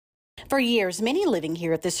For years, many living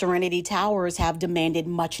here at the Serenity Towers have demanded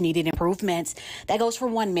much-needed improvements. That goes for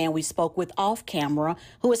one man we spoke with off camera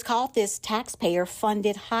who has called this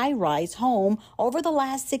taxpayer-funded high-rise home over the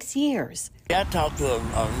last 6 years. I talked to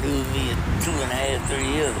a new me 2.5, 3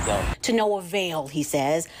 years ago. To no avail, he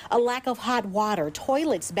says. A lack of hot water,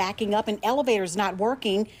 toilets backing up, and elevators not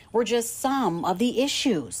working were just some of the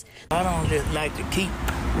issues. I don't just like to keep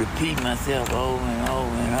repeating myself over and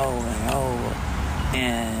over and over and over,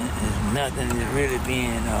 and nothing is really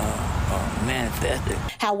being manifested.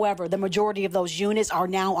 However, the majority of those units are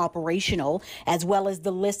now operational, as well as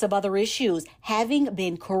the list of other issues having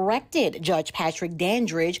been corrected, Judge Patrick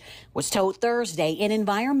Dandridge was told Thursday in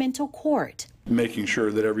environmental court. Making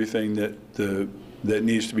sure that everything that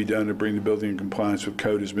needs to be done to bring the building in compliance with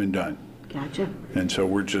code has been done. Gotcha. And so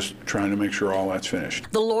we're just trying to make sure all that's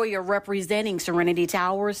finished. The lawyer representing Serenity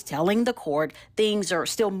Towers telling the court things are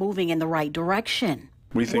still moving in the right direction.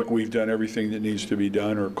 We think we've done everything that needs to be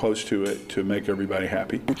done or close to it to make everybody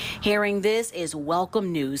happy. Hearing this is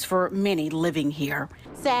welcome news for many living here.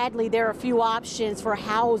 Sadly, there are few options for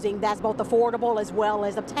housing that's both affordable as well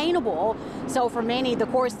as obtainable. So for many, the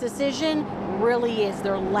court's decision really is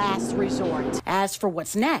their last resort. As for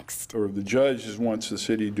what's next, Or the judge wants the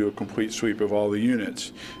city to do a complete sweep of all the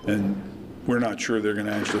units, and we're not sure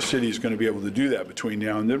the city is going to be able to do that between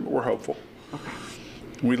now and then, but we're hopeful. okay.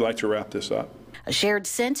 We'd like to wrap this up. A shared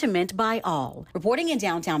sentiment by all. Reporting in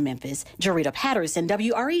downtown Memphis, Jarita Patterson,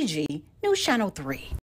 WREG News Channel 3.